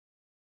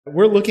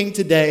We're looking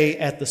today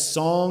at the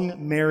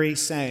song Mary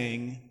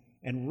sang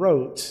and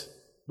wrote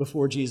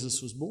before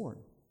Jesus was born.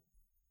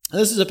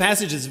 This is a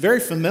passage that's very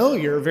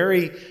familiar,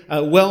 very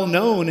well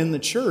known in the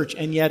church,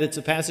 and yet it's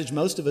a passage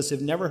most of us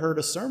have never heard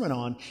a sermon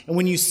on. And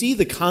when you see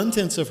the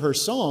contents of her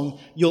song,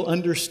 you'll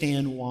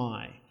understand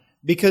why.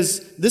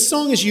 Because this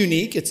song is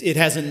unique. It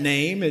has a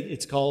name.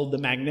 It's called the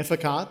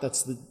Magnificat.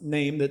 That's the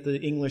name that the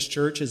English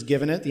church has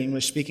given it, the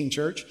English-speaking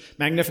church.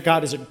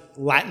 Magnificat is a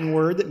Latin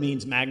word that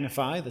means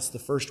magnify. That's the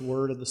first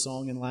word of the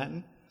song in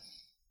Latin.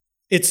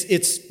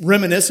 It's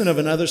reminiscent of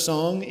another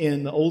song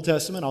in the Old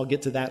Testament. I'll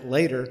get to that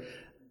later.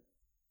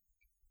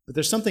 But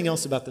there's something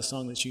else about the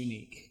song that's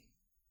unique.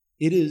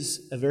 It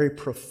is a very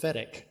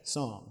prophetic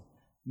song.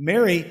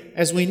 Mary,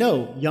 as we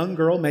know, young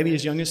girl, maybe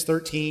as young as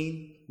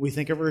 13, we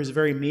think of her as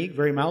very meek,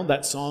 very mild.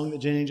 That song that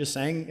Jenny just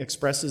sang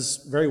expresses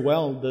very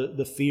well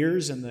the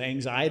fears and the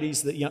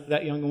anxieties that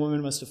that young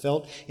woman must have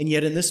felt. And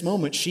yet in this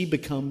moment, she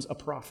becomes a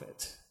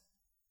prophet.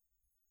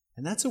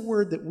 And that's a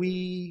word that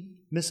we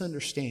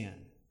misunderstand,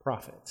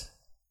 prophet.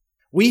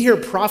 We hear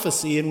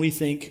prophecy and we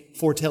think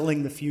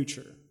foretelling the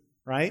future,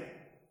 right?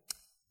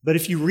 But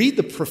if you read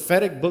the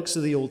prophetic books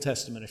of the Old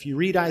Testament, if you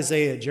read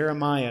Isaiah,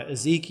 Jeremiah,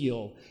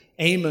 Ezekiel,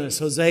 Amos,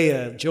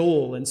 Hosea,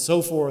 Joel, and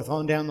so forth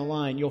on down the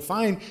line, you'll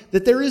find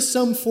that there is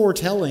some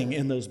foretelling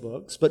in those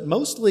books, but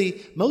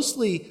mostly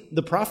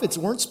the prophets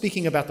weren't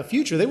speaking about the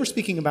future. They were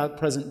speaking about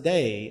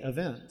present-day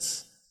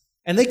events.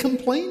 And they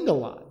complained a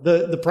lot.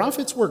 The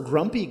prophets were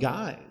grumpy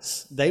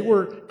guys. They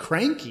were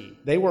cranky.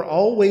 They were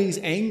always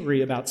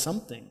angry about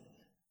something.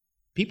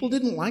 People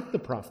didn't like the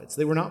prophets.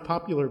 They were not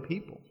popular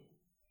people.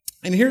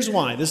 And here's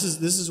why. This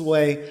is the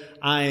way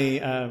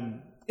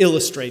I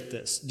illustrate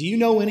this. Do you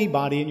know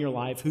anybody in your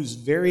life who's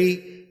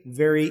very,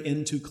 very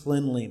into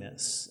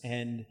cleanliness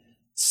and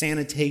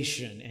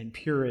sanitation and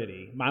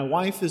purity? My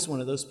wife is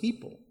one of those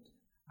people.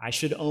 I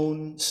should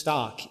own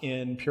stock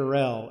in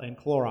Purell and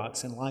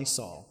Clorox and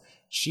Lysol.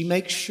 She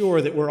makes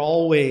sure that we're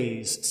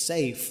always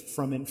safe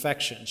from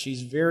infection.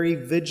 She's very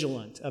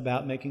vigilant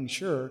about making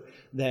sure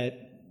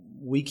that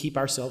we keep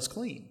ourselves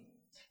clean.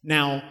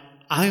 Now,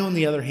 I, on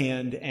the other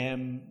hand,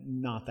 am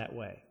not that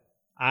way.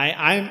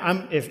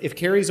 If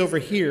Carrie's over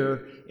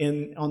here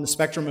on the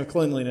spectrum of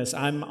cleanliness,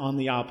 I'm on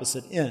the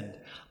opposite end.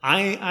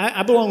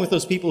 I belong with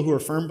those people who are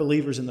firm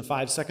believers in the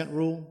 5-second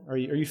rule. Are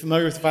you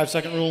familiar with the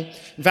 5-second rule?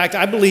 In fact,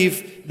 I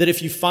believe that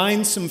if you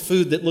find some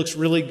food that looks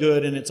really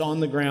good and it's on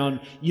the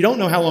ground, you don't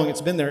know how long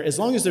it's been there. As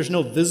long as there's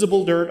no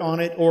visible dirt on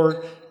it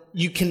or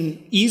you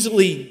can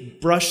easily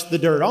brush the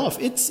dirt off,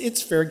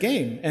 it's fair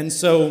game. And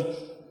so,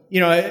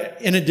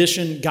 in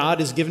addition, God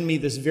has given me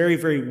this very,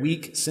 very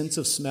weak sense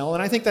of smell,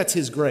 and I think that's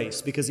His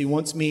grace because He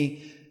wants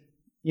me,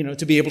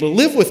 to be able to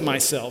live with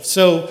myself.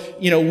 So,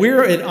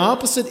 we're at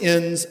opposite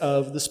ends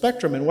of the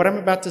spectrum, and what I'm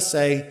about to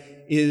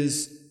say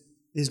is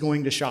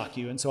going to shock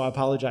you, and so I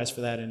apologize for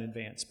that in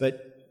advance.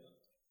 But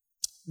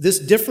this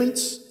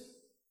difference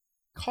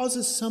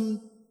causes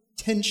some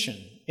tension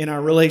in our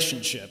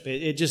relationship.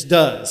 It just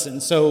does.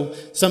 And so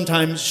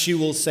sometimes she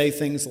will say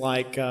things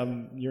like,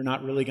 "You're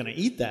not really going to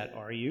eat that,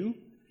 are you?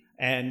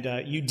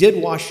 And you did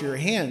wash your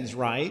hands,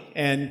 right?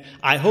 And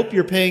I hope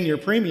you're paying your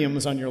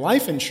premiums on your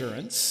life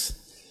insurance."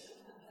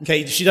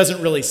 Okay, she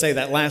doesn't really say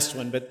that last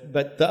one,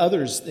 but the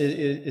others,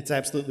 it's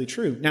absolutely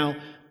true. Now,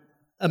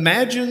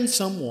 imagine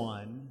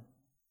someone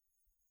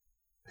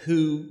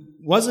who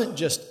wasn't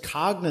just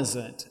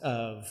cognizant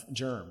of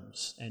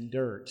germs and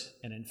dirt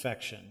and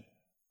infection,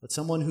 but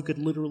someone who could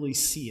literally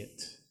see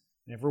it.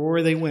 And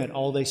everywhere they went,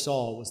 all they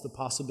saw was the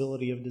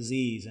possibility of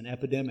disease and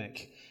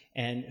epidemic,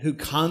 and who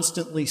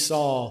constantly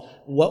saw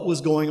what was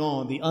going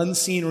on, the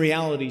unseen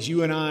realities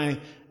you and I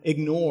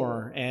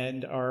ignore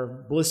and are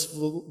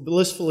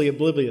blissfully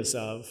oblivious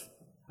of.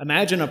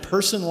 Imagine a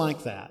person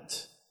like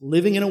that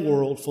living in a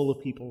world full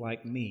of people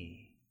like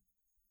me.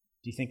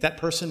 Do you think that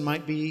person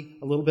might be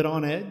a little bit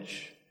on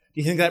edge?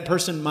 Do you think that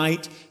person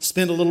might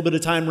spend a little bit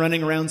of time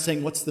running around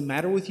saying, "What's the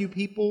matter with you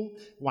people?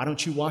 Why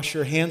don't you wash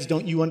your hands?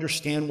 Don't you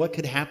understand what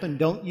could happen?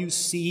 Don't you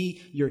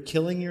see you're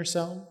killing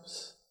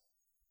yourselves?"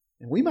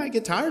 And we might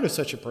get tired of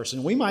such a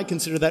person. We might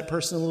consider that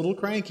person a little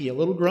cranky, a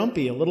little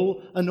grumpy, a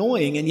little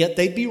annoying, and yet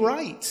they'd be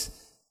right.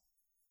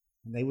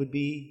 And they would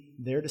be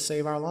there to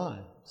save our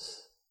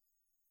lives.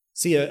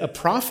 See, a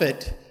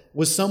prophet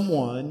is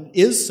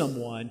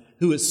someone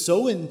who is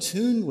so in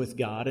tune with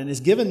God and is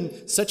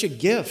given such a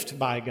gift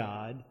by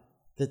God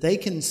that they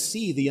can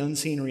see the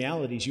unseen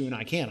realities you and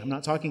I can't. I'm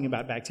not talking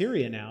about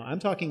bacteria now. I'm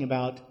talking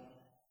about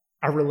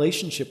our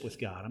relationship with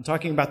God. I'm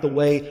talking about the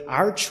way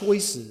our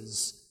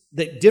choices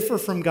that differ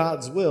from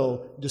God's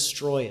will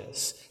destroy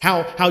us.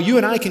 How you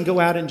and I can go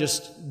out and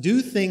just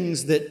do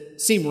things that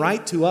seem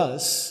right to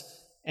us,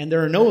 and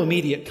there are no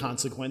immediate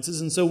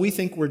consequences, and so we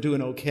think we're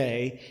doing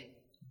okay.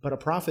 But a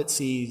prophet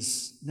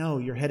sees, no,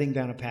 you're heading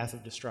down a path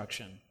of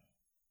destruction.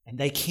 And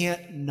they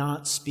can't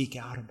not speak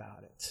out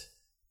about it.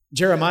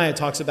 Jeremiah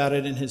talks about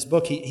it in his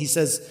book. He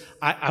says,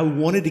 I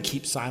wanted to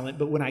keep silent,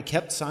 but when I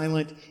kept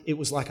silent, it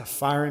was like a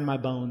fire in my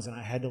bones, and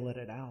I had to let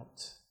it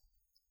out.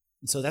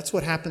 And so that's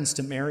what happens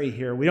to Mary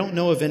here. We don't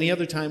know of any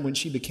other time when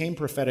she became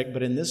prophetic,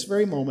 but in this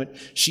very moment,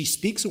 she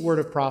speaks a word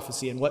of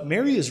prophecy. And what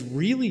Mary is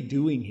really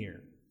doing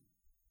here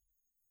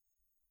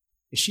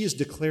is she is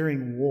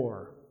declaring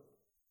war.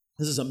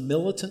 This is a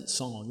militant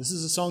song. This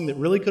is a song that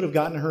really could have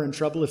gotten her in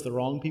trouble if the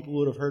wrong people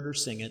would have heard her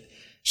sing it.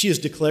 She is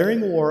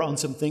declaring war on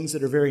some things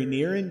that are very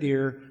near and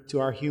dear to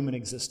our human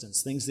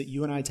existence, things that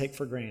you and I take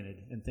for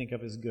granted and think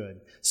of as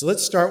good. So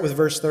let's start with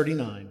verse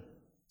 39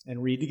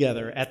 and read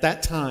together. At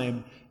that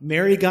time,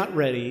 Mary got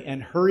ready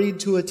and hurried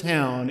to a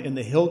town in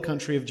the hill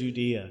country of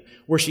Judea,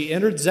 where she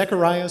entered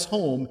Zechariah's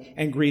home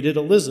and greeted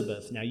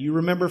Elizabeth. Now, you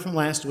remember from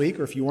last week,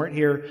 or if you weren't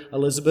here,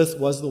 Elizabeth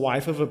was the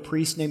wife of a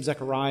priest named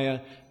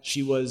Zechariah.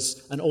 She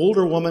was an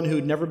older woman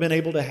who'd never been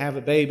able to have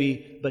a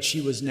baby, but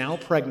she was now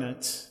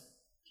pregnant,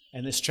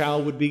 and this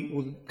child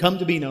would come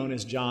to be known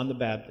as John the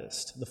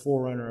Baptist, the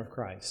forerunner of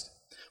Christ.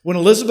 When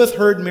Elizabeth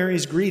heard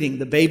Mary's greeting,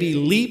 the baby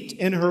leaped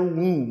in her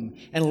womb,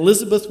 and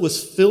Elizabeth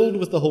was filled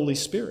with the Holy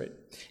Spirit.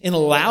 In a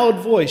loud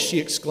voice, she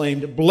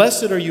exclaimed,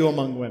 "Blessed are you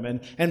among women,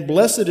 and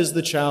blessed is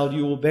the child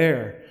you will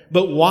bear.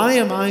 But why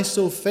am I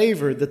so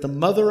favored that the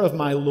mother of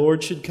my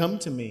Lord should come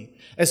to me?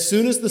 As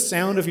soon as the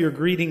sound of your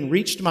greeting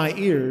reached my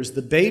ears,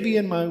 the baby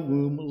in my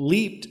womb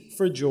leaped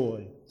for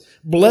joy.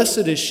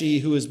 Blessed is she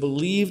who has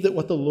believed that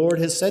what the Lord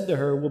has said to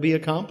her will be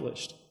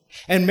accomplished."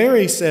 And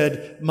Mary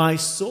said, "My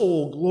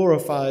soul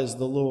glorifies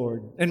the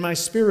Lord, and my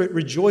spirit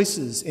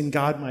rejoices in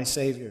God my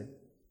Savior.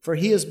 For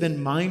he has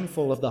been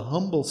mindful of the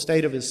humble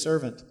state of his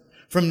servant.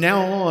 From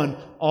now on,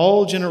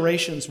 all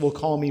generations will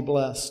call me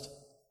blessed.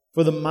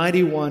 For the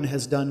Mighty One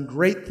has done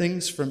great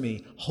things for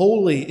me.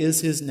 Holy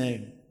is his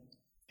name.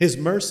 His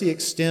mercy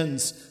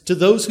extends to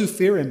those who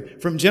fear him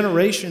from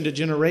generation to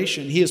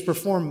generation. He has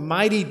performed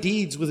mighty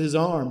deeds with his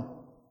arm.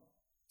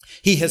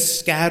 He has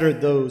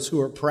scattered those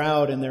who are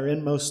proud in their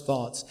inmost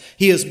thoughts.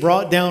 He has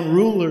brought down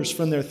rulers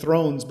from their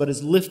thrones, but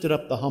has lifted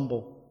up the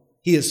humble.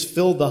 He has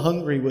filled the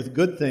hungry with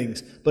good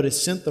things, but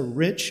has sent the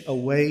rich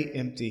away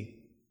empty.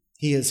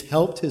 He has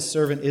helped his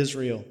servant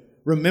Israel,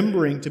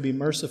 remembering to be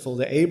merciful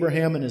to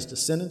Abraham and his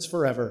descendants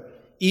forever,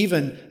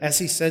 even as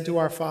he said to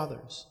our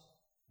fathers."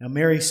 Now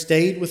Mary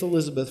stayed with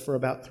Elizabeth for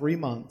about 3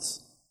 months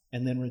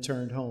and then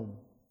returned home.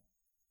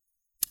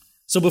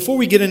 So before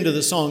we get into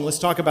the song, let's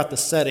talk about the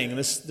setting.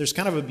 There's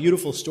kind of a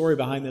beautiful story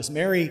behind this.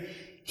 Mary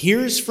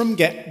hears from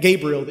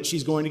Gabriel that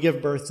she's going to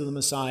give birth to the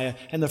Messiah,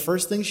 and the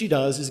first thing she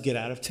does is get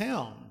out of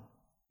town.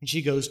 And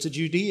she goes to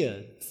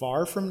Judea,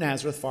 far from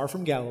Nazareth, far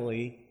from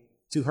Galilee,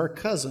 to her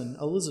cousin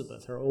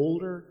Elizabeth, her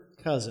older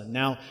cousin.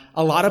 Now,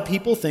 a lot of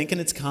people think,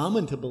 and it's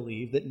common to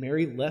believe, that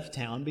Mary left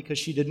town because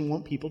she didn't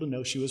want people to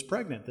know she was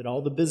pregnant, that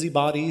all the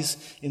busybodies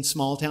in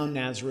small town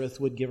Nazareth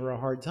would give her a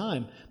hard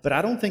time. But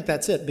I don't think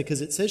that's it,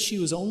 because it says she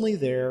was only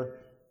there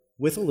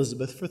with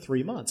Elizabeth for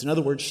 3 months. In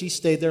other words, she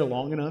stayed there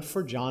long enough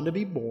for John to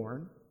be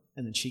born,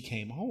 and then she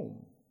came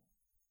home.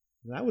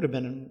 That would have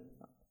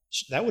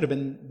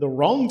been the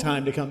wrong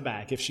time to come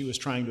back if she was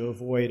trying to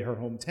avoid her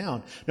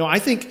hometown. No, I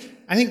think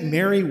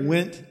Mary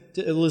went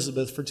to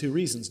Elizabeth for 2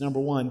 reasons. Number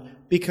one,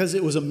 because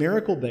it was a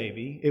miracle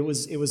baby. It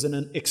was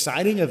an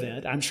exciting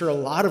event. I'm sure a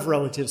lot of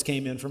relatives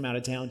came in from out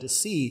of town to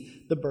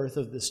see the birth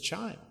of this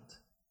child.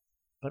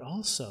 But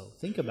also,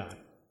 think about it.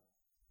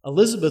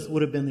 Elizabeth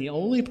would have been the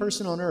only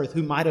person on earth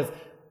who might have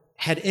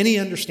had any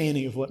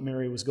understanding of what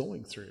Mary was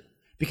going through.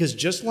 Because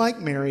just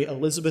like Mary,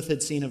 Elizabeth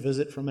had seen a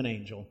visit from an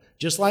angel.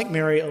 Just like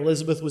Mary,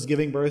 Elizabeth was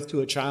giving birth to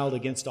a child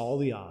against all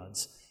the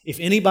odds. If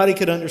anybody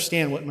could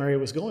understand what Mary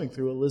was going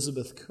through,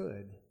 Elizabeth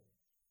could.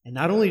 And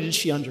not only did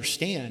she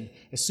understand,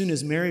 as soon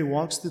as Mary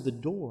walks through the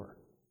door,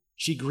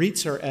 she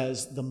greets her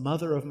as the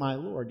mother of my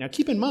Lord. Now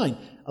keep in mind,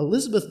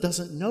 Elizabeth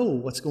doesn't know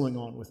what's going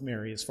on with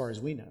Mary as far as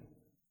we know.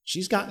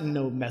 She's gotten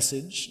no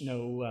message,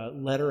 no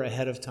letter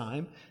ahead of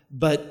time.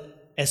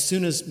 But as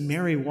soon as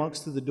Mary walks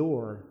through the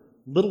door,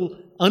 little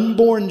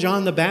unborn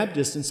John the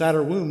Baptist inside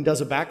her womb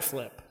does a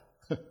backflip.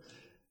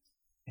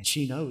 And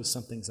she knows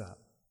something's up.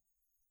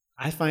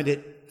 I find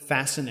it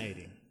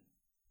fascinating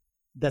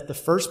that the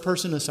first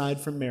person aside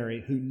from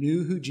Mary who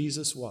knew who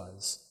Jesus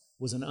was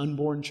an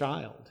unborn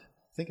child.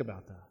 Think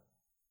about that.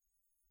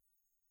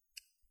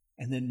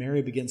 And then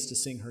Mary begins to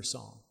sing her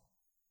song.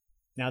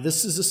 Now,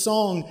 this is a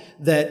song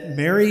that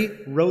Mary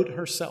wrote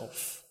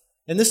herself.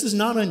 And this is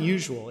not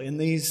unusual in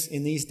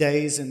these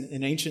days,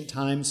 in ancient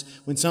times,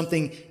 when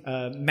something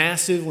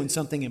massive, when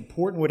something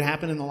important would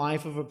happen in the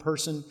life of a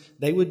person,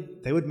 they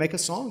would make a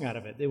song out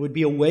of it. It would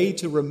be a way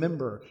to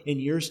remember in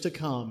years to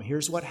come,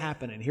 here's what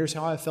happened, and here's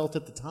how I felt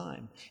at the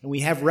time. And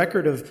we have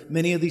record of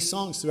many of these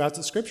songs throughout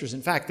the Scriptures.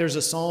 In fact, there's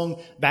a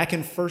song back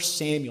in 1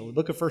 Samuel, the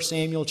book of 1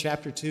 Samuel,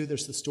 chapter 2,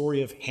 there's the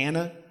story of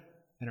Hannah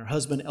and her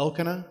husband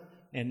Elkanah.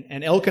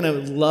 And Elkanah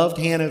loved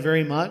Hannah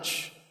very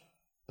much,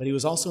 but he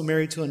was also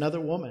married to another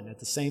woman at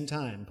the same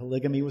time.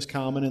 Polygamy was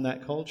common in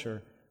that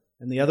culture.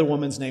 And the other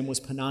woman's name was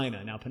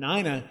Peninnah. Now,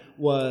 Peninnah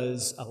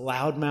was a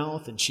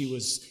loudmouth, and she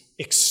was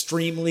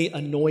extremely,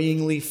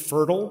 annoyingly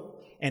fertile.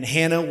 And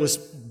Hannah was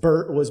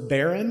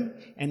barren.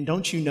 And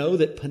don't you know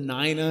that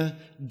Peninnah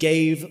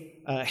gave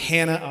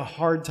Hannah a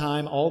hard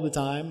time all the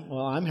time.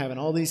 Well, I'm having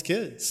all these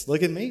kids.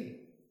 Look at me.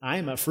 I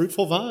am a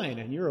fruitful vine,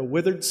 and you're a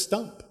withered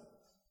stump.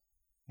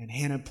 And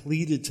Hannah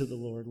pleaded to the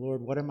Lord,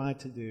 Lord, what am I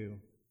to do?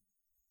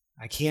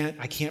 I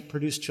can't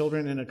produce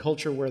children in a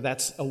culture where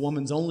that's a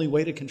woman's only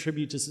way to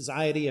contribute to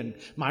society, and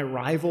my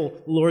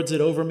rival lords it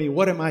over me.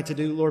 What am I to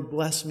do? Lord,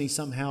 bless me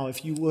somehow.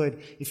 If you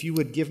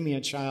would give me a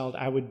child,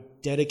 I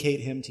would dedicate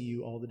him to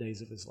you all the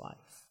days of his life.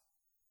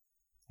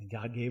 And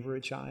God gave her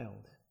a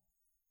child.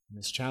 And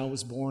this child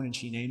was born, and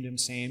she named him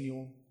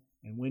Samuel.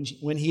 And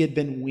when he had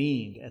been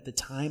weaned, at the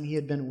time he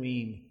had been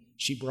weaned,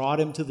 she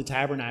brought him to the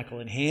tabernacle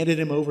and handed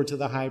him over to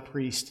the high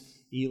priest,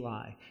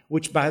 Eli,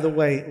 which, by the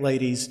way,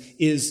 ladies,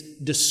 is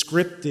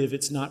descriptive.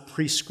 It's not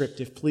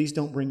prescriptive. Please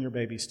don't bring your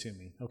babies to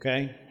me,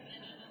 okay?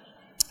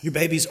 Your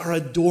babies are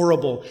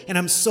adorable, and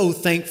I'm so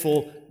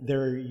thankful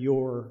they're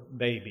your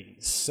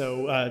babies.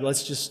 So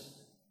let's just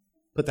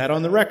put that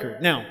on the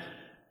record. Now,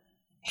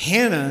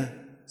 Hannah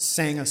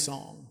sang a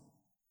song,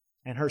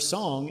 and her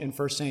song in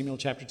 1 Samuel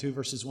chapter 2,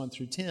 verses 1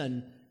 through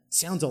 10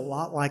 sounds a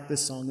lot like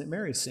this song that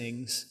Mary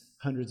sings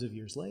hundreds of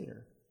years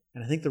later.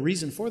 And I think the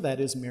reason for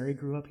that is Mary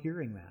grew up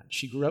hearing that.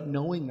 She grew up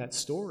knowing that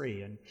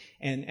story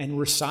and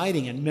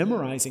reciting and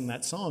memorizing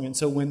that song. And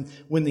so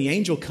when the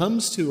angel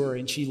comes to her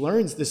and she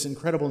learns this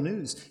incredible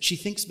news, she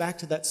thinks back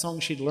to that song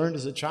she'd learned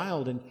as a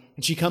child, and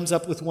she comes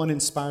up with one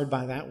inspired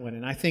by that one.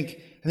 And I think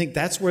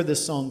that's where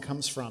this song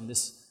comes from,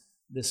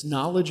 this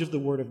knowledge of the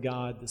Word of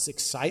God, this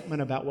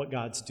excitement about what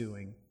God's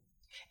doing.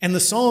 And the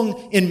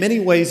song, in many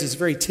ways, is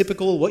very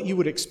typical, what you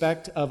would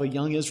expect of a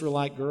young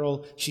Israelite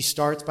girl. She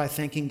starts by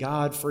thanking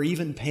God for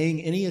even paying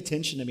any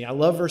attention to me. I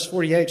love verse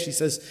 48. She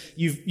says,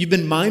 you've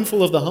been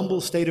mindful of the humble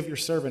state of your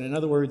servant. In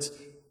other words,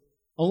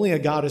 only a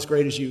God as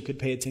great as you could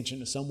pay attention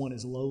to someone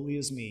as lowly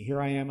as me. Here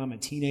I am, I'm a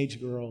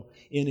teenage girl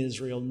in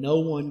Israel. No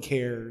one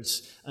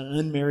cares, an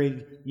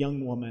unmarried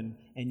young woman,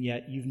 and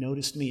yet you've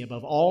noticed me.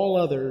 Above all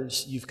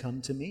others, you've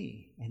come to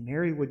me. And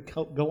Mary would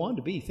go on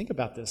to be, think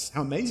about this,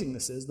 how amazing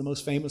this is, the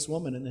most famous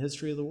woman in the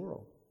history of the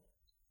world.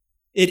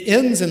 It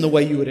ends in the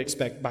way you would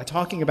expect, by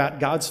talking about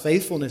God's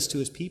faithfulness to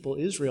his people,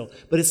 Israel.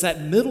 But it's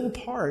that middle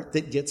part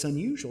that gets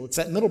unusual. It's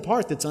that middle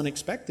part that's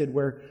unexpected,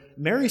 where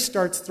Mary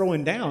starts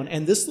throwing down,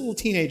 and this little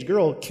teenage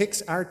girl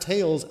kicks our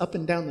tails up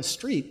and down the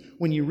street.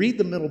 When you read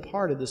the middle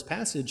part of this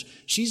passage,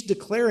 she's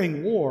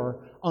declaring war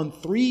on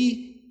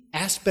three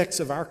aspects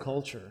of our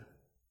culture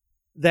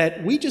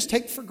that we just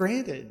take for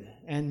granted,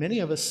 and many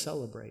of us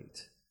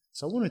celebrate.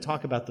 So I want to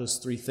talk about those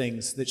three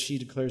things that she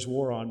declares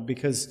war on,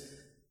 because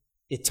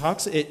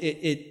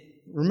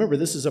remember,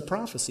 this is a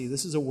prophecy.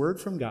 This is a word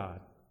from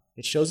God.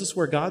 It shows us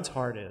where God's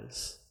heart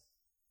is.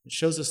 It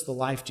shows us the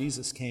life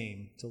Jesus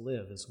came to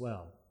live as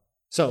well.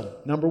 So,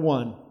 number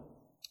one,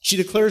 she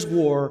declares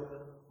war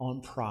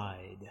on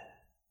pride.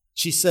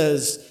 She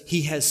says,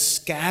 he has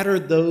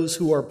scattered those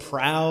who are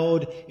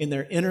proud in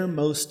their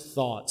innermost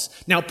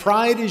thoughts. Now,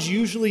 pride is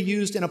usually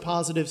used in a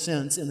positive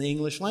sense in the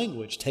English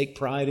language. Take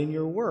pride in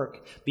your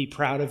work. Be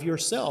proud of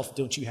yourself.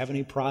 Don't you have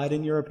any pride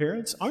in your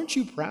appearance? Aren't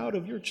you proud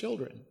of your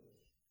children?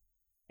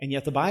 And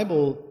yet the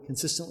Bible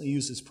consistently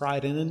uses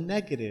pride in a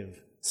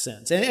negative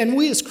sense. And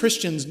we as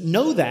Christians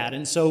know that.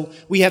 And so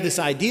we have this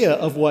idea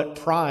of what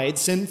pride,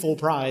 sinful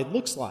pride,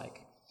 looks like.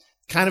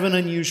 Kind of an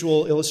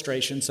unusual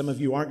illustration. Some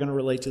of you aren't going to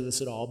relate to this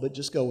at all, but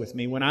just go with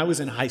me. When I was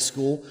in high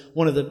school,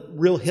 one of the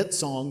real hit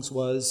songs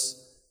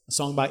was a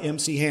song by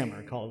MC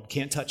Hammer called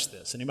Can't Touch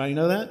This. Anybody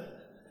know that?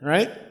 All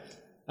right?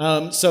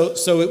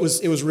 So it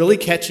was really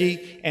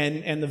catchy,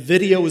 and the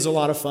video was a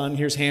lot of fun.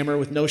 Here's Hammer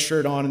with no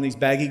shirt on and these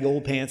baggy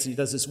gold pants, and he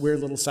does this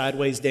weird little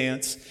sideways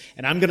dance.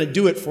 And I'm going to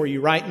do it for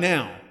you right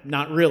now.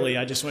 Not really.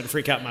 I just want to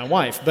freak out my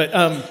wife. But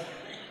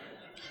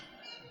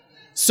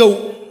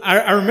so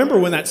I remember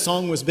when that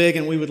song was big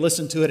and we would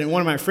listen to it, and one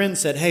of my friends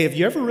said, hey, have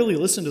you ever really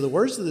listened to the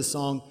words of this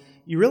song?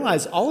 You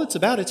realize all it's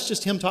about, it's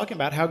just him talking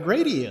about how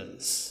great he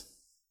is.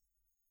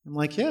 I'm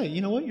like, yeah, you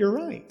know what? You're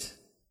right.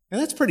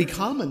 And that's pretty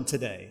common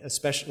today,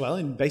 especially, well,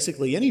 in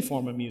basically any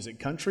form of music,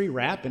 country,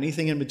 rap,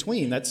 anything in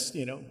between. That's,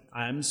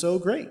 I'm so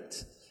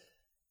great.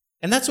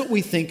 And that's what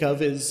we think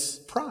of as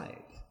pride.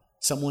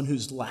 Someone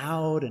who's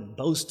loud and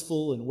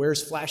boastful and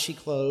wears flashy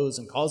clothes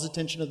and calls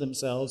attention to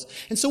themselves.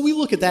 And so we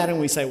look at that and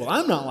we say, well,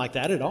 I'm not like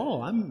that at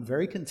all. I'm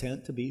very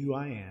content to be who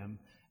I am.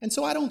 And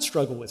so I don't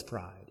struggle with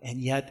pride.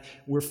 And yet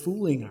we're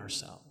fooling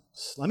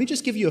ourselves. Let me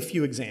just give you a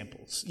few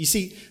examples. You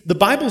see, the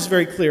Bible's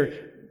very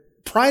clear.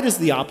 Pride is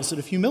the opposite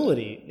of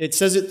humility. It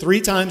says it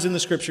 3 times in the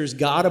Scriptures.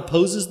 God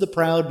opposes the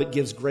proud but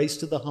gives grace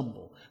to the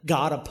humble.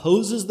 God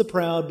opposes the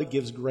proud but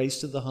gives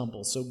grace to the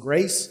humble. So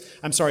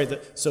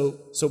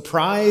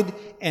pride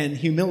and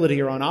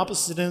humility are on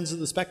opposite ends of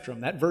the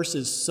spectrum. That verse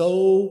is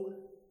so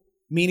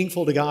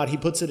meaningful to God. He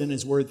puts it in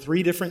His Word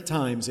 3 different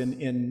times,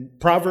 in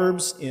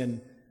Proverbs,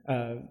 in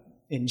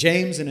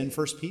James, and in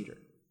 1 Peter.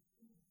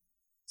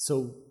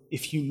 So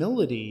if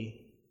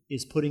humility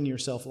is putting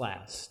yourself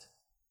last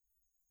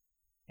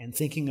and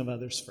thinking of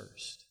others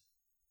first,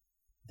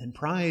 And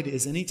pride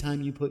is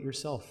anytime you put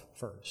yourself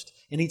first,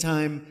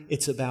 anytime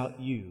it's about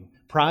you.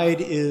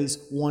 Pride is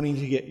wanting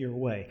to get your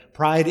way.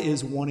 Pride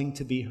is wanting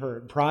to be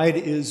heard. Pride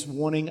is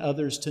wanting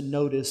others to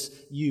notice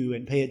you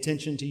and pay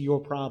attention to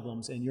your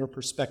problems and your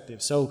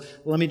perspective. So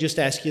let me just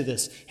ask you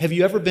this. Have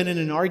you ever been in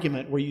an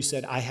argument where you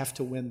said, I have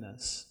to win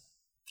this?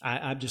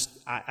 I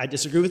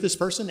disagree with this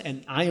person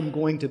and I am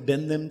going to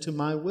bend them to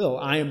my will.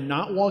 I am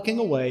not walking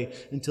away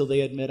until they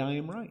admit I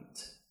am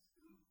right.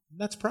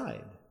 That's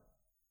pride.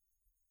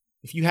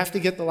 If you have to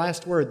get the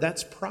last word,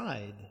 that's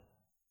pride.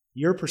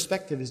 Your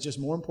perspective is just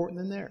more important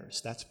than theirs.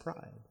 That's pride.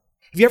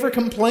 Have you ever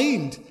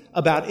complained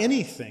about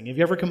anything? Have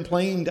you ever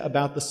complained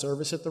about the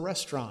service at the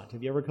restaurant?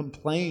 Have you ever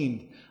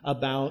complained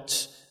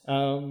about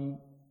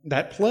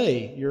that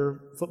play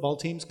your football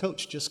team's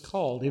coach just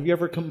called? Have you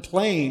ever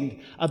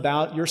complained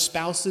about your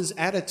spouse's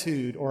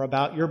attitude or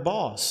about your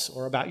boss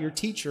or about your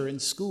teacher in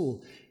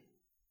school?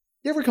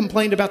 You ever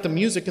complained about the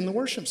music in the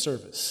worship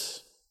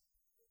service?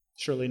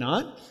 Surely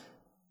not.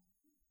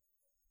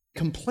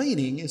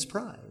 Complaining is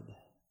pride.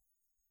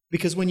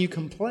 Because when you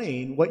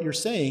complain, what you're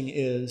saying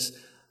is,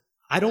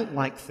 I don't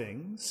like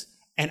things,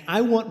 and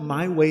I want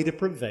my way to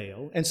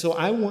prevail, and so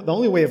the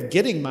only way of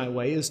getting my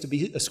way is to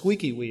be a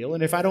squeaky wheel,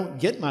 and if I don't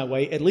get my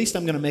way, at least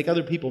I'm going to make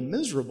other people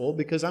miserable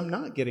because I'm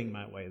not getting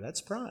my way. That's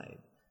pride.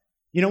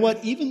 You know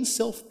what? Even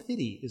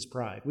self-pity is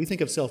pride. We think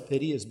of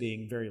self-pity as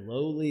being very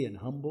lowly and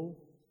humble,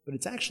 but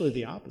it's actually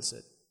the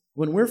opposite.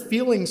 When we're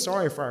feeling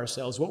sorry for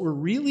ourselves, what we're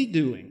really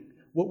doing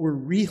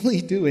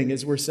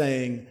is we're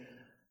saying,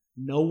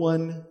 no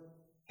one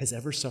has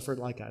ever suffered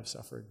like I've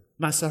suffered.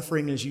 My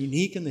suffering is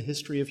unique in the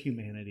history of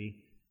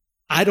humanity.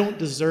 I don't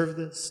deserve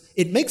this.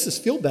 It makes us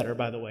feel better,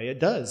 by the way. It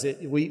does.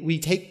 We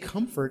take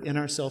comfort in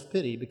our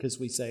self-pity because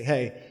we say,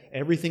 hey,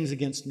 everything's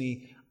against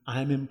me.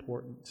 I'm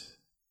important.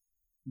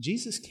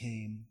 Jesus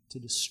came to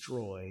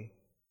destroy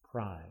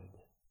pride.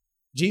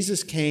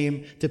 Jesus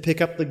came to pick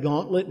up the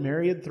gauntlet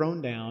Mary had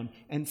thrown down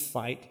and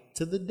fight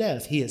to the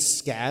death. He has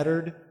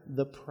scattered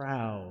the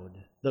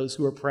proud, those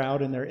who are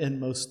proud in their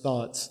inmost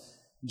thoughts.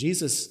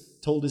 Jesus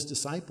told his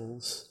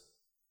disciples,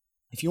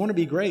 if you want to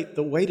be great,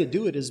 the way to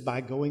do it is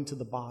by going to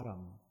the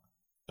bottom,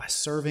 by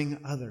serving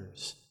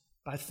others,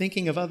 by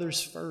thinking of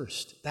others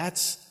first.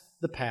 That's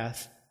the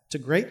path to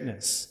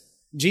greatness.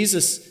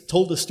 Jesus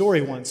told a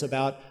story once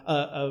about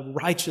a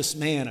righteous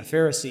man, a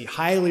Pharisee,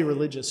 highly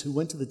religious, who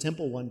went to the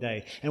temple one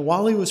day. And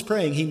while he was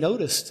praying, he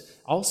noticed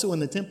also in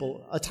the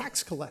temple a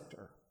tax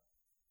collector.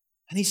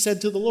 And he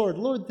said to the Lord,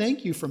 Lord,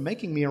 thank you for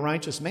making me a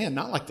righteous man,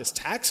 not like this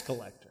tax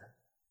collector.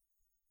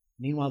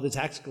 Meanwhile, the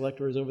tax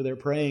collector is over there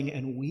praying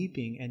and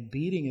weeping and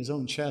beating his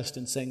own chest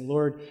and saying,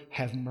 Lord,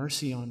 have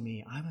mercy on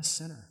me. I'm a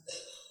sinner.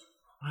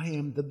 I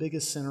am the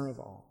biggest sinner of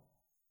all.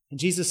 And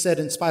Jesus said,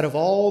 in spite of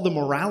all the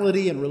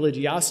morality and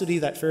religiosity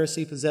that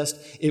Pharisee possessed,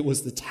 it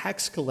was the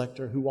tax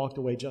collector who walked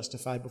away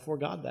justified before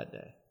God that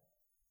day.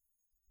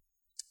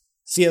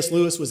 C.S.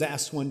 Lewis was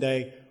asked one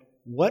day,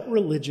 what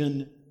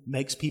religion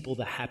makes people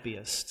the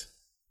happiest?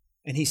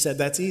 And he said,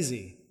 that's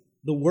easy.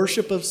 The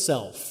worship of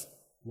self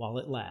while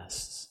it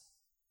lasts.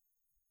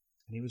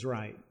 And he was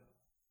right.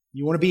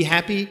 You want to be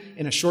happy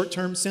in a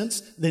short-term sense?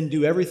 Then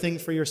do everything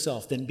for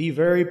yourself. Then be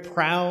very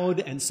proud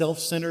and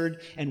self-centered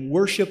and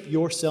worship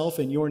yourself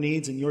and your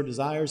needs and your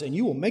desires, and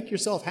you will make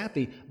yourself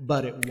happy,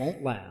 but it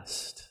won't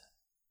last.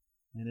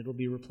 And it'll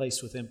be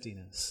replaced with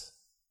emptiness.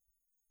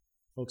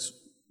 Folks,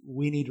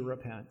 we need to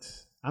repent.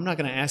 I'm not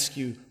going to ask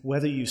you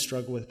whether you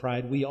struggle with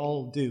pride. We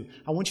all do.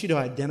 I want you to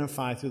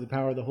identify through the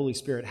power of the Holy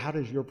Spirit, how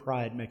does your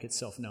pride make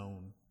itself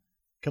known?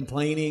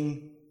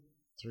 Complaining,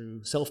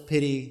 through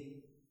self-pity,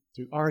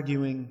 through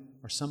arguing,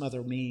 or some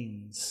other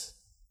means.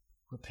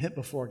 Repent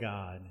before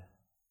God.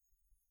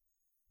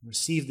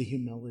 Receive the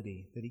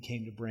humility that he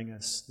came to bring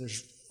us.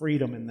 There's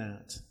freedom in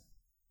that.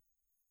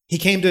 He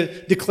came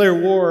to declare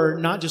war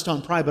not just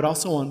on pride, but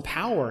also on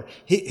power.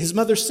 His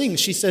mother sings.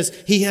 She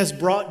says, he has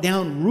brought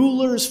down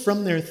rulers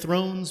from their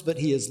thrones, but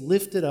he has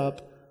lifted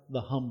up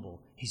the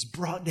humble. He's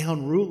brought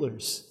down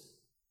rulers.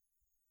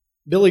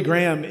 Billy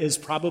Graham is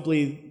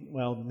probably,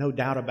 well, no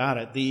doubt about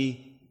it,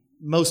 the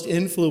most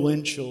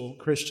influential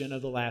Christian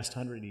of the last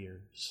 100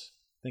 years.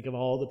 Think of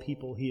all the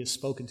people he has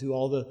spoken to,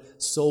 all the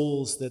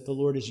souls that the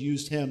Lord has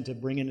used him to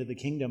bring into the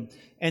kingdom.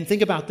 And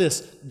think about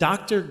this.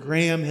 Dr.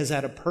 Graham has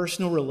had a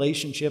personal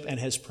relationship and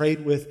has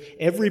prayed with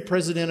every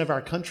president of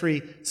our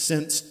country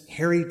since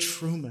Harry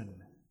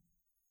Truman.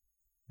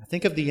 Now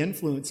think of the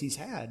influence he's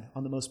had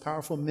on the most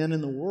powerful men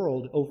in the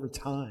world over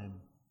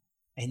time.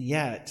 And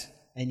yet,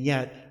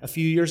 a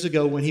few years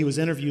ago when he was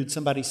interviewed,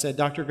 somebody said,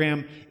 Dr.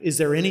 Graham, is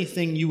there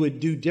anything you would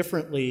do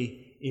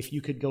differently if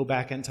you could go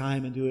back in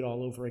time and do it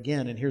all over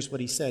again? And here's what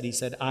he said. He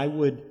said, I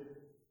would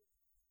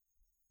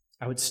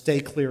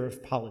stay clear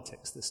of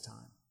politics this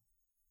time.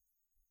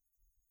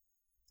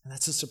 And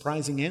that's a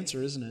surprising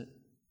answer, isn't it?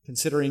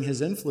 Considering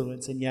his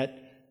influence, and yet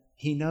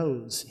he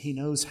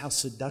knows how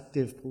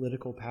seductive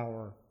political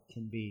power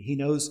can be. He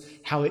knows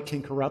how it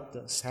can corrupt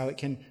us, how it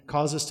can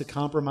cause us to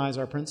compromise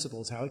our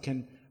principles, how it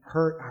can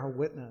hurt our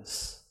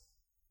witness.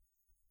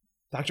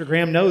 Dr.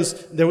 Graham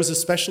knows there was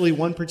especially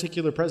one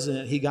particular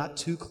president he got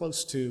too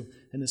close to,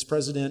 and this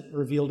president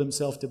revealed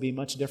himself to be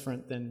much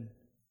different than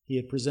he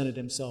had presented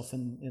himself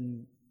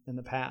in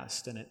the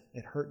past, and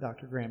it hurt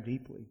Dr. Graham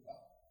deeply.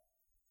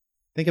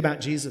 Think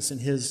about Jesus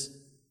and his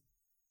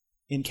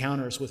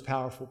encounters with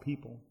powerful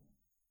people.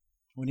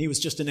 When he was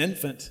just an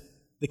infant,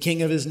 the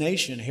king of his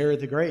nation,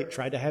 Herod the Great,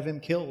 tried to have him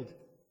killed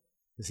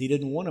because he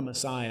didn't want a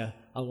Messiah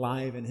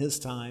alive in his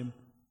time.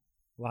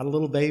 A lot of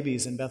little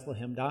babies in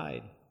Bethlehem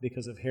died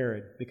because of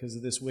Herod, because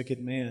of this wicked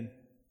man.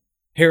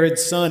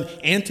 Herod's son,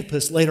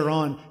 Antipas, later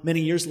on,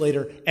 many years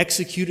later,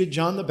 executed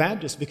John the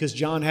Baptist because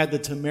John had the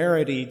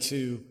temerity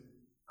to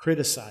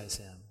criticize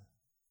him.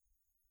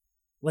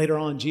 Later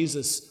on,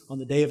 Jesus, on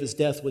the day of his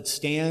death, would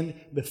stand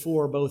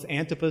before both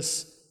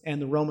Antipas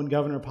and the Roman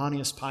governor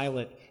Pontius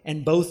Pilate,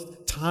 and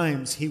both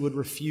times he would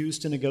refuse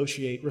to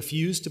negotiate,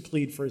 refuse to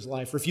plead for his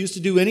life, refuse to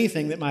do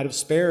anything that might have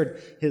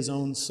spared his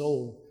own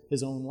soul,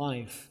 his own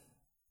life.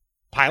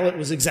 Pilate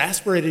was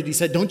exasperated. He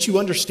said, "Don't you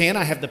understand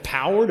I have the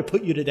power to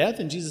put you to death?"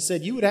 And Jesus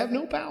said, "You would have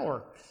no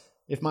power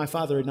if my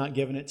Father had not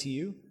given it to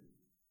you.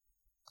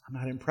 I'm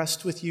not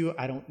impressed with you.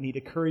 I don't need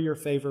to curry your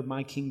favor.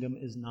 My kingdom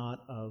is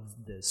not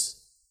of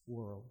this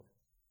world."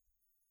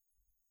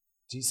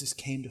 Jesus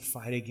came to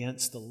fight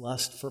against the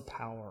lust for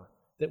power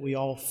that we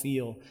all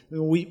feel.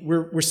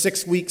 We're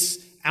 6 weeks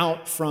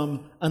out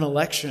from an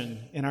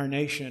election in our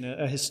nation,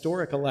 a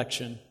historic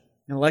election,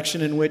 an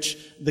election in which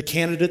the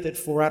candidate that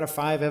 4 out of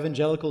 5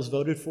 evangelicals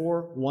voted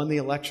for won the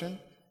election,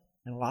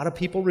 and a lot of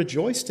people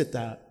rejoiced at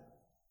that.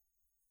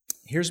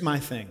 Here's my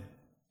thing.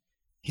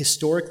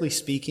 Historically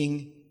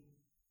speaking,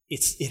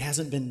 it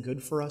hasn't been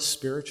good for us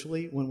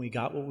spiritually when we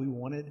got what we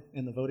wanted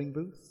in the voting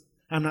booth.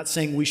 I'm not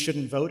saying we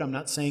shouldn't vote. I'm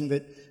not saying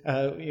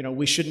that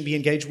we shouldn't be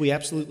engaged. We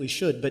absolutely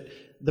should. But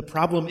the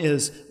problem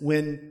is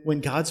when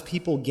God's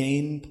people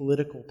gain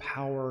political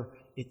power,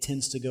 it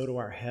tends to go to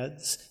our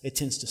heads. It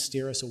tends to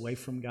steer us away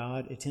from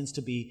God. It tends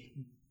to be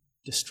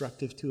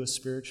destructive to us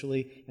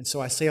spiritually. And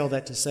so I say all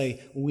that to say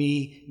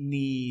we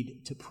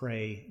need to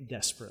pray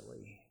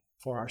desperately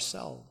for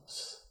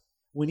ourselves.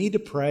 We need to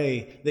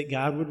pray that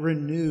God would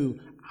renew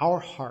our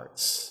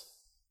hearts.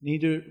 We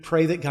need to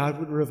pray that God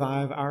would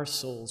revive our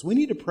souls. We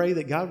need to pray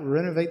that God would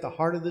renovate the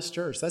heart of this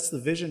church. That's the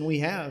vision we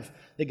have,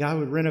 that God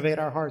would renovate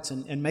our hearts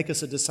and make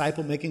us a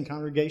disciple-making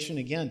congregation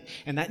again.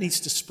 And that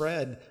needs to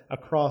spread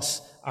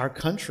across our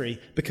country,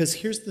 because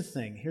here's the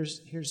thing.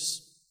 Here's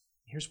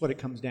what it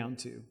comes down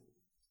to.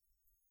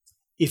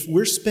 If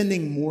we're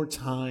spending more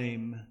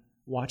time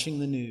watching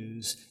the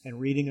news and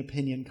reading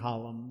opinion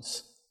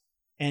columns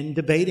and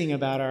debating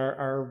about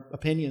our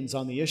opinions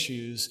on the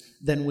issues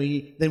than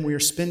we are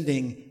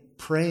spending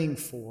praying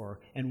for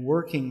and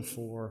working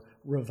for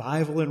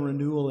revival and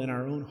renewal in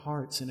our own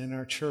hearts and in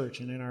our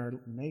church and in our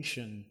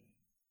nation,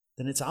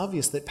 then it's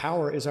obvious that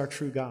power is our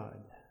true God.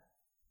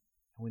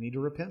 And we need to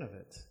repent of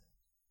it.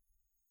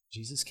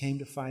 Jesus came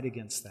to fight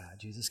against that.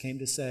 Jesus came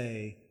to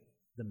say,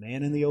 the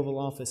man in the Oval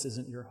Office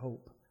isn't your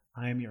hope.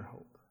 I am your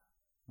hope.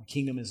 My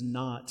kingdom is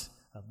not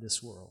of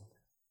this world.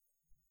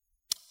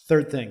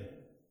 Third thing,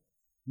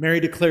 Mary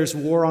declares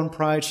war on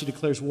pride, she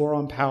declares war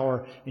on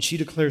power, and she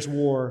declares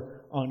war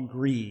on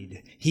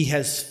greed. He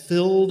has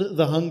filled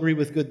the hungry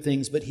with good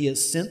things, but he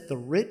has sent the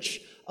rich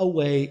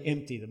away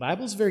empty. The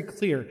Bible is very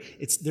clear.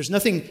 There's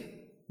nothing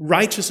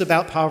righteous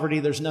about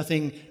poverty. There's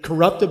nothing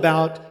corrupt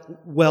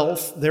about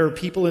wealth. There are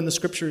people in the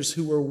Scriptures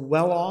who were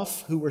well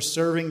off, who were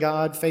serving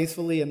God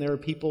faithfully, and there are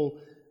people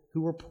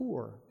who were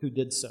poor who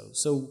did so.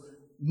 So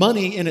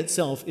money in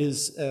itself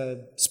is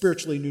a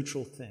spiritually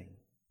neutral thing.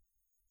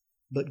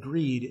 But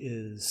greed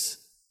is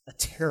a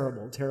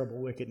terrible,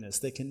 terrible wickedness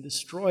that can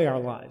destroy our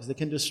lives, that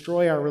can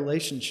destroy our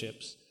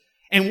relationships.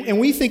 And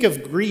we think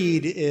of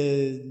greed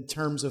in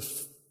terms of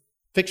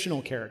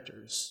fictional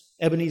characters.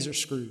 Ebenezer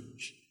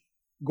Scrooge,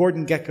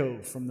 Gordon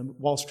Gekko from the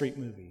Wall Street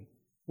movie.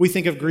 We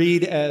think of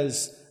greed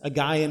as a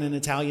guy in an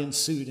Italian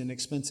suit and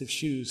expensive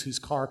shoes whose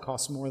car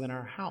costs more than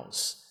our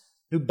house,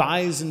 who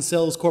buys and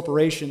sells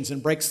corporations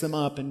and breaks them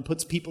up and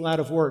puts people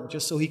out of work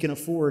just so he can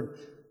afford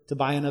to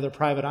buy another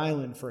private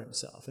island for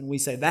himself. And we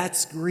say,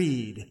 that's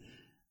greed.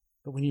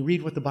 But when you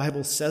read what the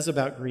Bible says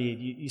about greed,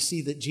 you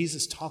see that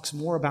Jesus talks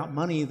more about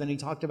money than he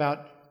talked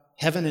about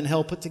heaven and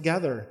hell put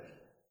together.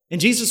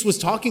 And Jesus was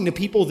talking to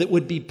people that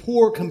would be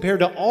poor compared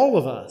to all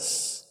of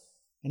us.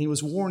 And he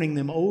was warning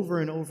them over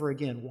and over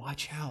again,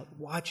 watch out,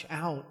 watch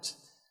out.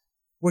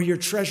 Where your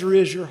treasure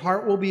is, your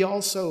heart will be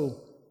also.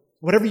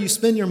 Whatever you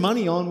spend your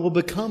money on will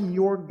become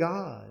your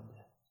God.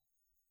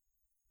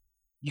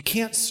 You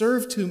can't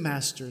serve two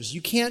masters. You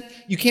can't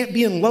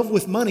be in love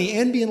with money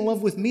and be in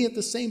love with me at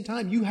the same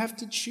time. You have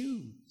to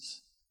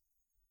choose.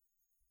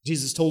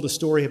 Jesus told a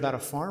story about a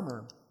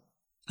farmer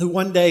who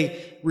one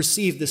day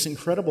received this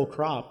incredible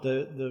crop.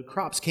 The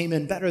crops came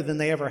in better than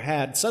they ever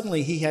had.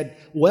 Suddenly he had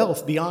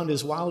wealth beyond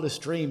his wildest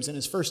dreams, and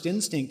his first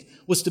instinct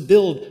was to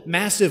build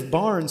massive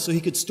barns so he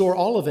could store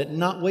all of it and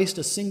not waste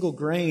a single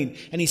grain.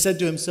 And he said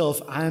to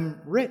himself, I'm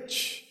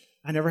rich.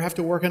 I never have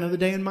to work another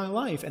day in my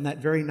life. And that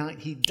very night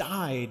he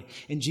died,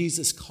 and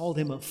Jesus called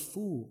him a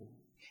fool.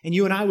 And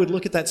you and I would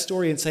look at that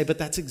story and say, but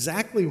that's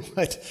exactly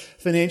what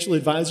financial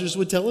advisors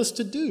would tell us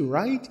to do,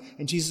 right?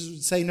 And Jesus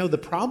would say, no, the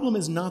problem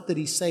is not that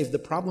he saved. The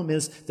problem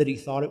is that he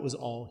thought it was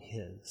all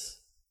his.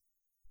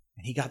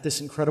 And he got this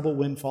incredible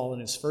windfall,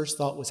 and his first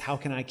thought was, how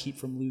can I keep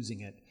from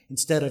losing it?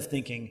 Instead of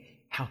thinking,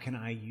 how can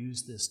I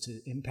use this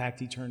to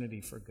impact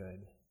eternity for good?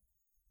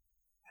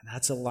 And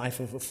that's a life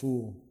of a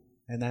fool,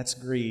 and that's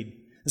greed.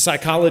 The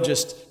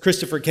psychologist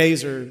Christopher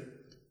Kaiser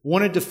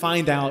wanted to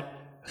find out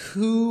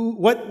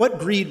what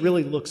greed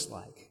really looks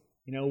like.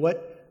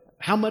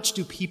 How much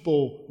do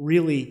people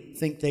really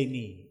think they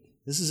need?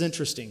 This is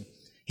interesting.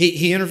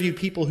 He interviewed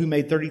people who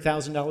made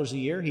 $30,000 a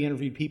year. He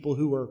interviewed people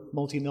who were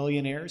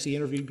multimillionaires. He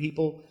interviewed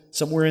people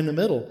somewhere in the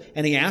middle.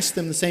 And he asked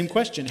them the same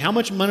question. How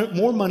much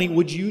more money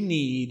would you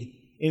need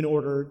in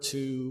order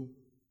to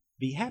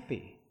be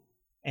happy?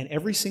 And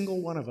every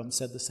single one of them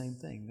said the same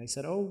thing. They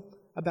said,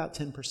 about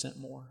 10%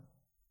 more.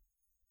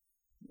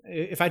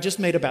 If I just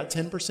made about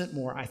 10%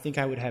 more, I think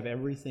I would have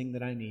everything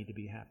that I need to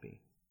be happy.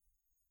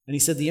 And he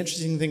said the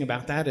interesting thing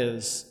about that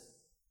is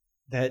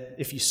that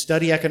if you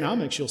study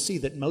economics, you'll see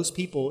that most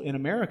people in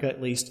America,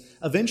 at least,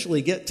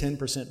 eventually get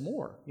 10%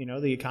 more.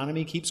 The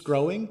economy keeps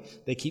growing.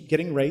 They keep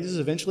getting raises.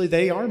 Eventually,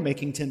 they are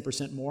making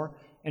 10% more.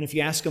 And if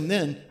you ask them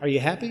then, are you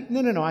happy?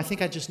 No, I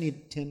think I just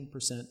need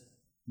 10%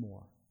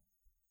 more.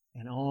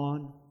 And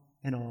on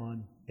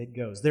it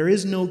goes. There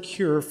is no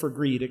cure for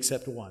greed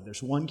except one.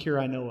 There's one cure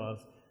I know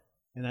of,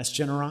 and that's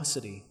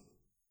generosity.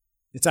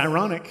 It's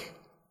ironic.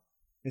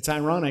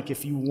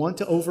 If you want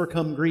to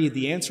overcome greed,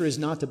 the answer is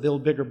not to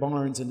build bigger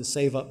barns and to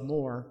save up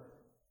more.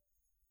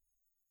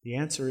 The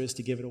answer is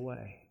to give it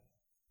away.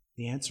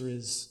 The answer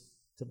is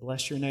to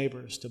bless your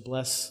neighbors, to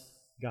bless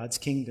God's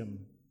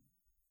kingdom.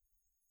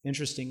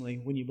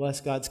 Interestingly, when you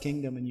bless God's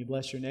kingdom and you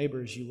bless your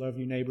neighbors, you love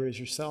your neighbor as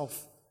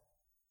yourself.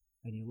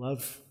 And you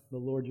love the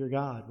Lord your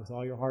God with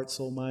all your heart,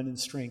 soul, mind, and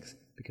strength,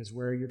 because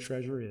where your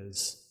treasure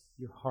is,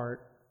 your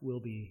heart will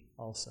be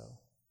also.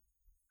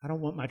 I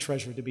don't want my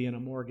treasure to be in a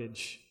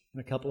mortgage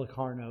and a couple of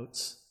car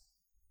notes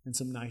and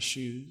some nice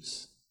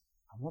shoes.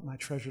 I want my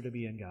treasure to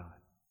be in God.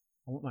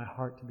 I want my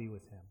heart to be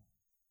with Him.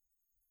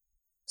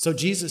 So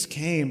Jesus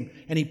came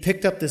and He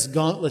picked up this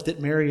gauntlet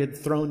that Mary had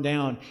thrown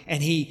down,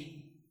 and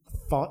He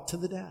fought to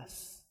the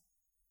death,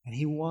 and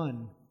He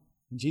won.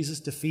 And Jesus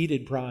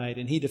defeated pride,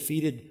 and He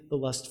defeated the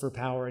lust for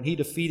power, and He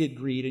defeated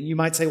greed. And you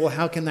might say, well,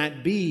 how can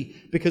that be?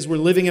 Because we're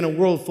living in a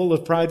world full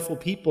of prideful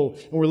people,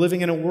 and we're living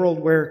in a world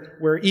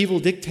where evil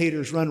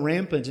dictators run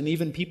rampant, and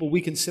even people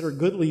we consider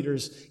good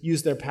leaders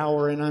use their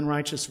power in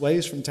unrighteous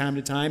ways from time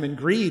to time. And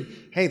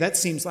greed, hey, that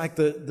seems like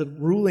the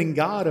ruling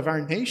God of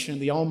our nation,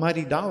 the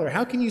almighty dollar.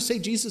 How can you say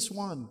Jesus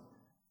won?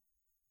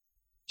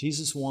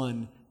 Jesus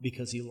won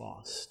because He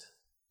lost.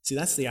 See,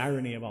 that's the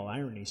irony of all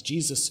ironies.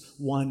 Jesus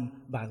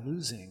won by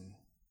losing.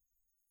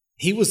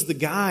 He was the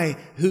guy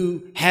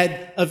who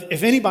had,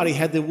 if anybody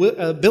had the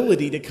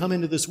ability to come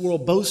into this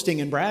world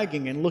boasting and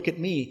bragging and look at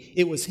me,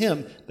 it was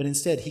Him. But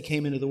instead, He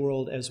came into the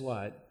world as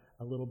what?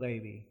 A little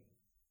baby.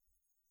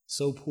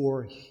 So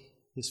poor,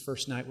 His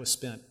first night was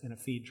spent in a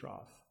feed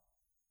trough.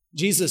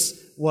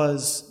 Jesus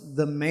was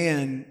the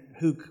man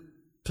who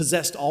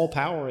possessed all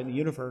power in the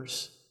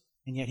universe,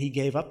 and yet He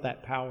gave up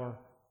that power,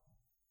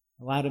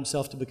 allowed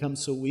Himself to become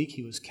so weak,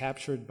 He was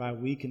captured by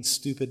weak and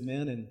stupid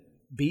men and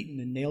beaten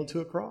and nailed to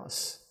a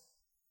cross.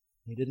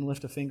 He didn't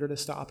lift a finger to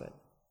stop it.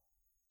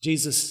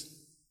 Jesus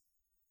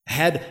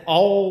had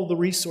all the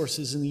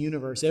resources in the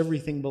universe.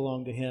 Everything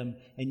belonged to Him,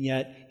 and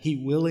yet He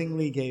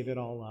willingly gave it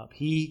all up.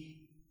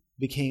 He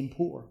became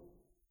poor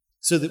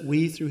so that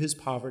we, through His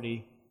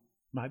poverty,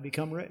 might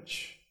become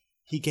rich.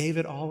 He gave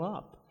it all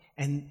up.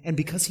 And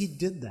because He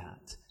did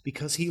that,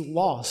 because He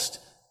lost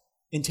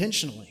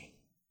intentionally,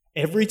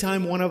 every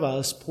time one of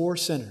us, poor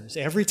sinners,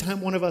 every time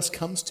one of us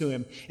comes to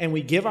Him and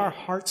we give our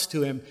hearts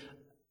to Him,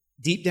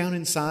 deep down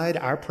inside,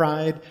 our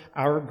pride,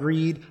 our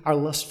greed, our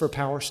lust for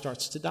power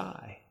starts to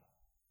die.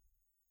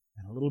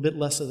 And a little bit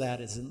less of that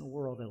is in the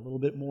world, and a little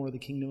bit more of the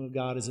kingdom of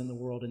God is in the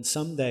world. And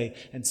someday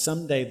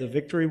the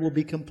victory will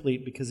be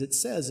complete, because it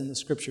says in the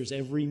Scriptures,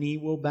 every knee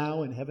will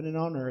bow in heaven and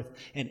on earth,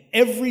 and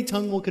every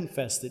tongue will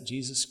confess that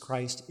Jesus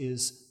Christ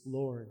is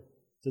Lord,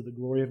 to the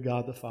glory of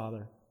God the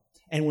Father.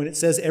 And when it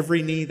says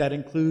every knee, that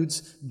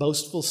includes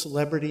boastful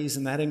celebrities,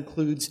 and that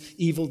includes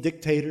evil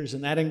dictators,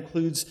 and that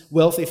includes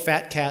wealthy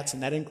fat cats,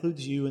 and that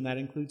includes you, and that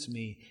includes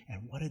me.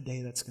 And what a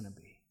day that's going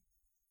to be.